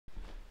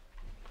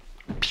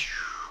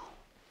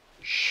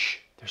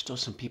still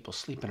some people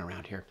sleeping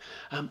around here.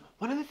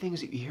 One of the things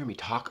that you hear me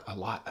talk a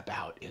lot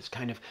about is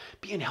kind of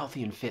being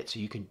healthy and fit so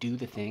you can do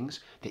the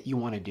things that you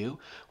want to do.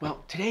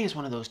 Well, today is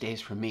one of those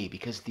days for me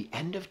because the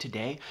end of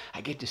today,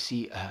 I get to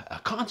see a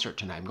concert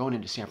tonight. I'm going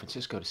into San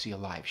Francisco to see a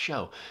live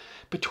show.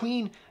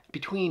 Between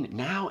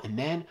now and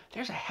then,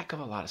 there's a heck of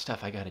a lot of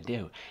stuff I got to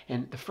do.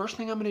 And the first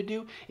thing I'm going to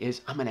do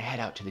is I'm going to head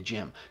out to the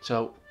gym.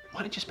 So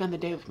why don't you spend the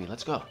day with me?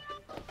 Let's go.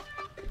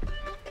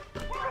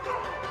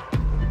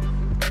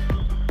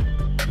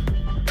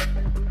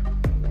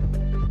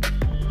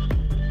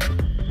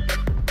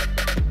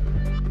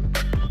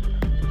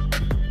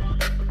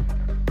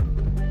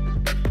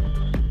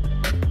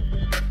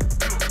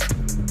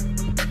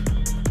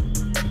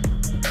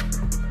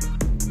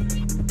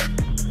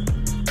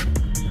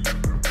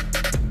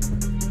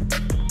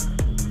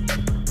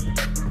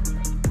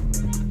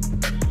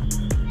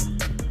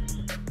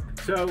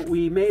 So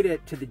we made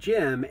it to the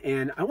gym,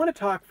 and I want to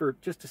talk for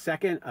just a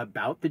second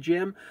about the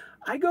gym.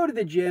 I go to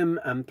the gym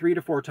 3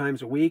 to 4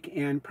 times a week,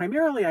 and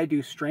primarily I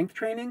do strength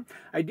training.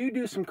 I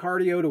do some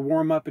cardio to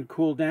warm up and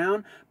cool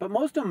down, but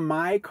most of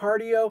my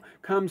cardio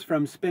comes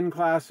from spin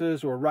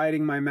classes or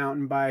riding my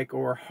mountain bike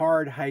or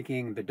hard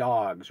hiking the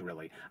dogs,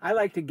 really. I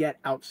like to get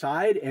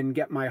outside and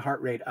get my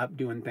heart rate up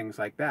doing things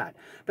like that.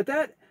 But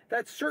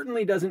that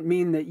certainly doesn't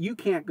mean that you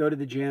can't go to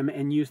the gym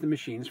and use the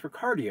machines for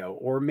cardio,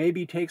 or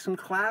maybe take some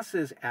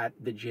classes at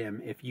the gym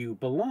if you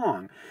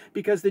belong,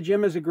 because the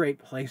gym is a great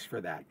place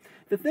for that.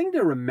 The thing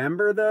to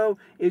remember, though,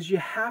 is you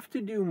have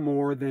to do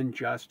more than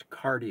just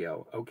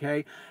cardio,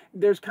 okay?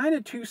 There's kind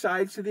of 2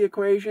 sides to the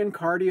equation,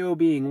 cardio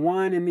being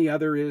one and the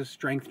other is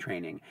strength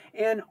training.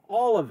 And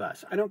all of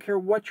us, I don't care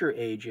what your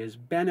age is,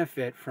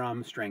 benefit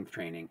from strength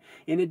training.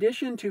 In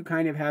addition to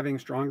kind of having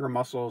stronger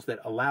muscles that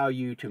allow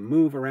you to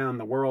move around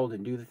the world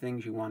and do the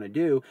things you want to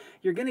do,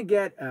 you're going to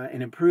get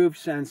an improved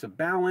sense of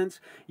balance.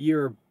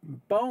 Your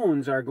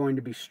bones are going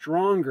to be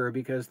stronger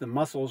because the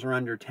muscles are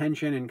under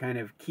tension and kind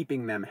of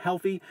keeping them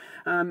healthy.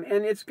 And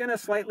it's going to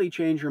slightly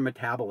change your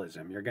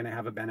metabolism. You're going to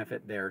have a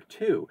benefit there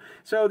too.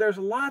 So there's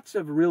lots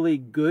of really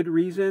good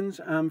reasons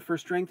for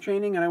strength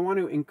training, and I want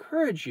to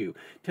encourage you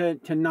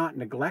to not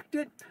neglect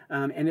it.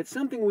 And it's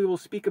something we will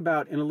speak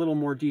about in a little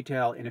more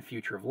detail in a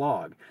future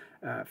vlog.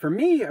 For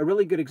me, a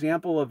really good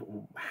example of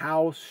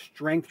how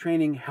strength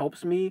training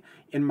helps me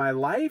in my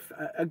life,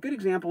 a good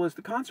example is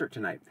the concert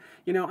tonight.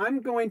 You know, I'm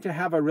going to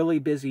have a really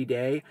busy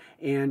day,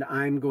 and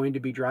I'm going to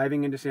be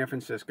driving into San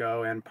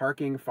Francisco and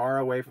parking far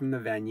away from the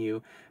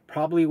venue,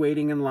 probably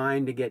waiting in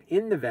line to get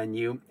in the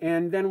venue.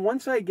 And then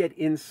once I get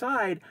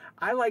inside,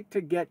 I like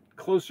to get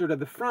closer to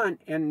the front,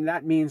 and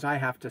that means I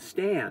have to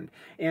stand.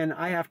 And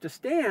I have to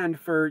stand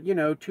for,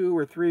 2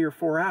 or 3 or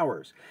 4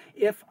 hours.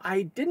 If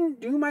I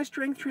didn't do my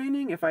strength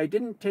training, if I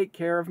didn't take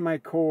care of my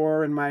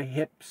core and my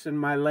hips and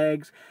my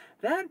legs,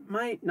 that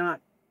might not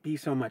be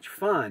so much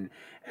fun.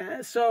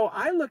 So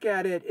I look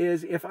at it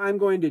as if I'm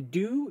going to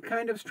do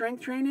kind of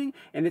strength training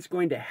and it's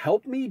going to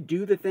help me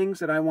do the things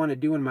that I want to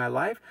do in my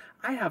life,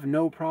 I have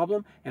no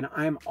problem and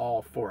I'm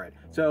all for it.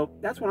 So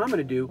that's what I'm going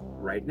to do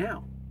right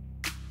now.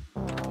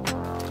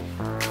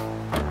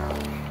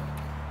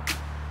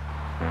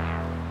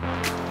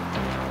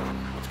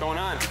 What's going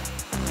on?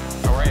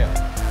 How are you?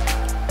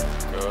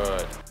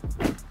 Good.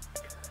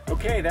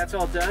 Okay, that's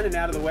all done and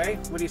out of the way.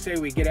 What do you say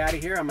we get out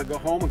of here? I'm going to go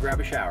home and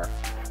grab a shower.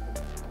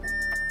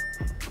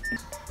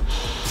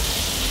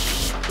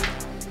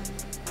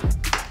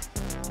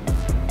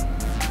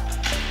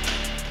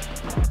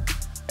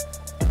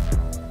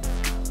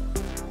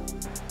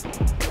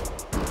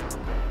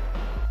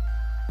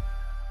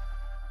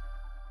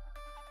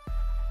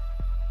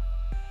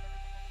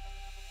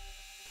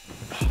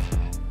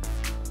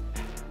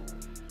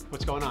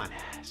 What's going on?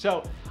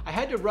 So I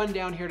had to run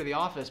down here to the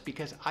office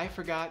because I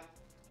forgot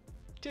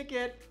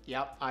ticket.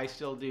 Yep, I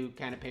still do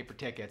kind of paper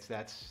tickets.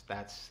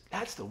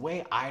 That's the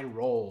way I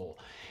roll.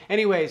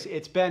 Anyways,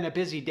 it's been a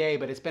busy day,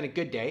 but it's been a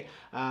good day.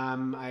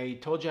 I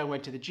told you I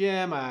went to the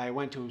gym. I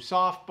went to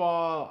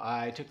softball.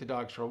 I took the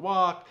dogs for a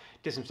walk,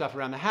 did some stuff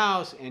around the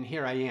house, and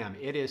here I am.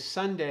 It is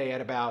Sunday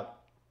at about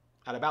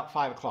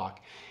 5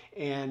 o'clock.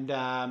 And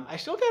I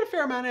still got a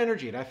fair amount of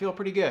energy and I feel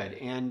pretty good.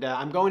 And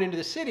I'm going into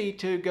the city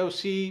to go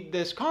see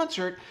this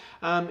concert.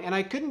 And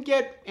I couldn't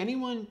get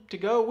anyone to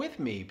go with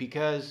me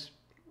because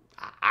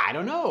I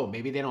don't know,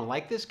 maybe they don't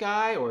like this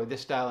guy or this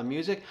style of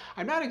music.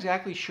 I'm not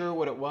exactly sure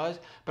what it was,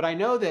 but I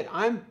know that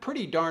I'm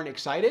pretty darn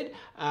excited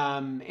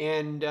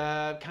and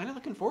kind of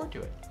looking forward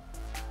to it.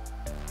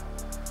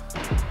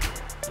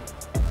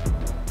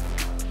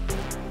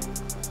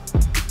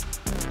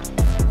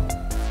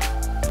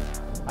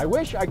 I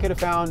wish I could have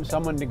found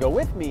someone to go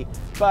with me,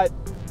 but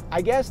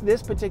I guess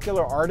this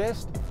particular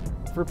artist,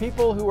 for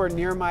people who are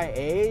near my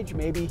age,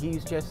 maybe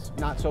he's just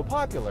not so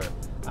popular.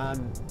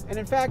 And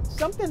in fact,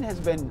 something has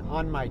been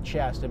on my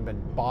chest and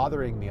been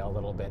bothering me a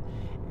little bit.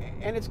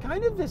 And it's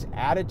kind of this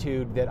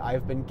attitude that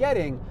I've been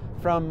getting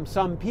from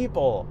some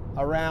people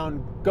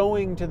around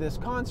going to this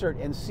concert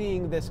and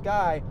seeing this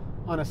guy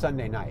on a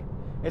Sunday night.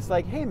 It's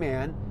like, hey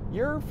man,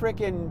 you're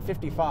frickin'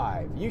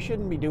 55. You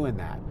shouldn't be doing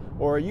that.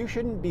 Or you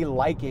shouldn't be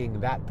liking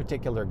that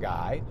particular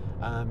guy.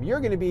 You're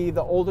going to be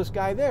the oldest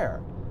guy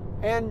there.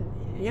 And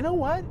you know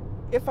what?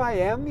 If I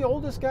am the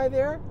oldest guy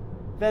there,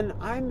 then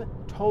I'm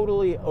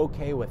totally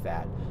okay with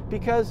that.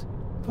 Because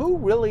who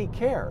really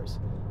cares?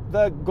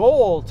 The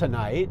goal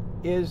tonight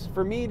is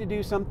for me to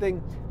do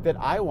something that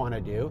I want to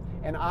do,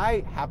 and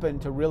I happen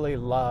to really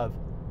love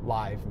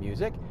live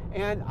music,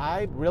 and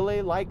I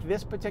really like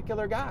this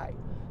particular guy.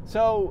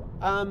 So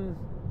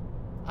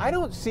I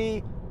don't see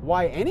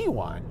why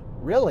anyone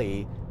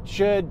really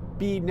should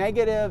be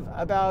negative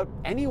about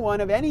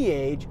anyone of any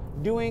age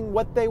doing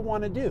what they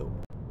want to do.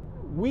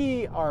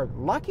 We are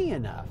lucky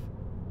enough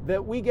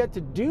that we get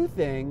to do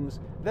things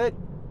that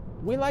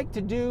we like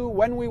to do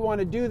when we want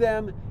to do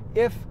them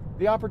if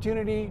the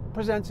opportunity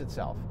presents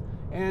itself.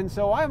 And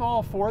so I'm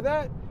all for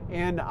that,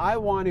 and I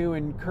want to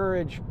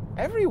encourage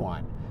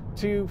everyone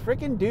to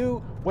frickin'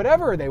 do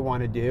whatever they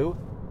want to do,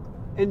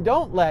 and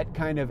don't let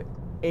kind of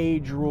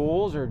age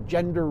rules or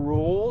gender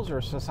rules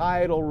or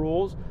societal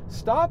rules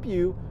stop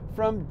you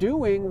from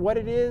doing what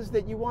it is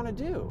that you want to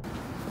do.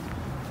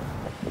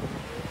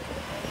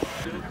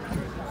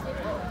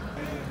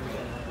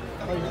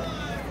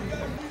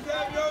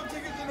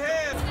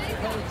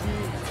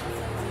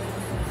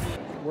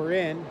 We're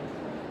in.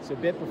 It's a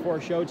bit before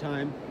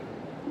showtime,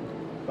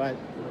 but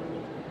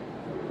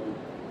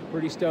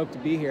pretty stoked to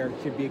be here.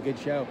 Should be a good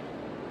show.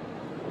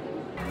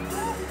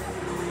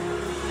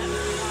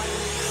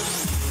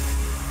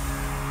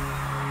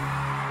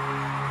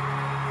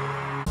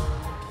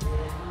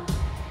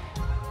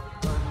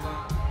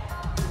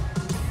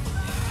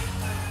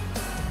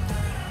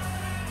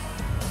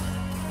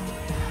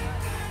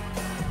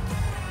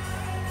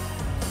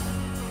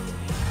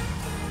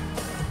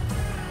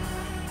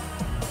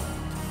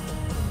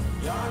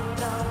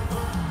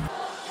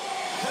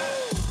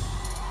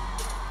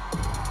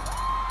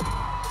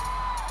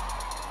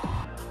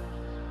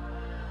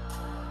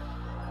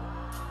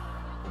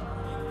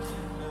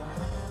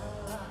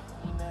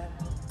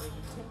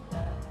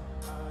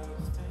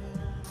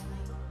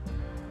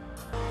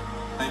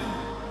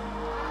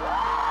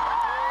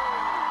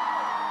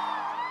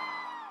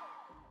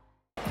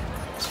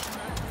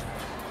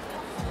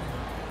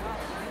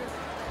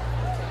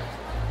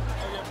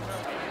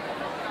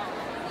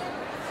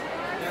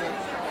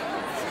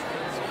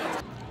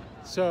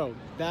 So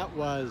that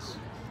was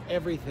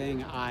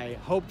everything I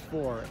hoped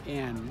for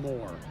and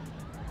more.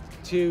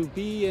 To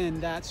be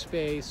in that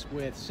space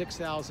with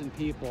 6,000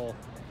 people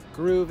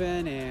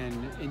grooving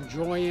and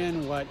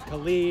enjoying what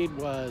Khalid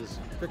was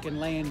frickin'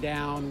 laying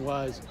down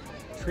was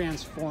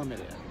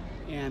transformative.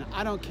 And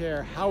I don't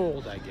care how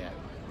old I get,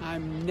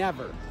 I'm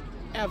never,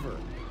 ever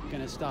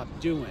gonna stop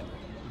doing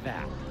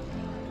that.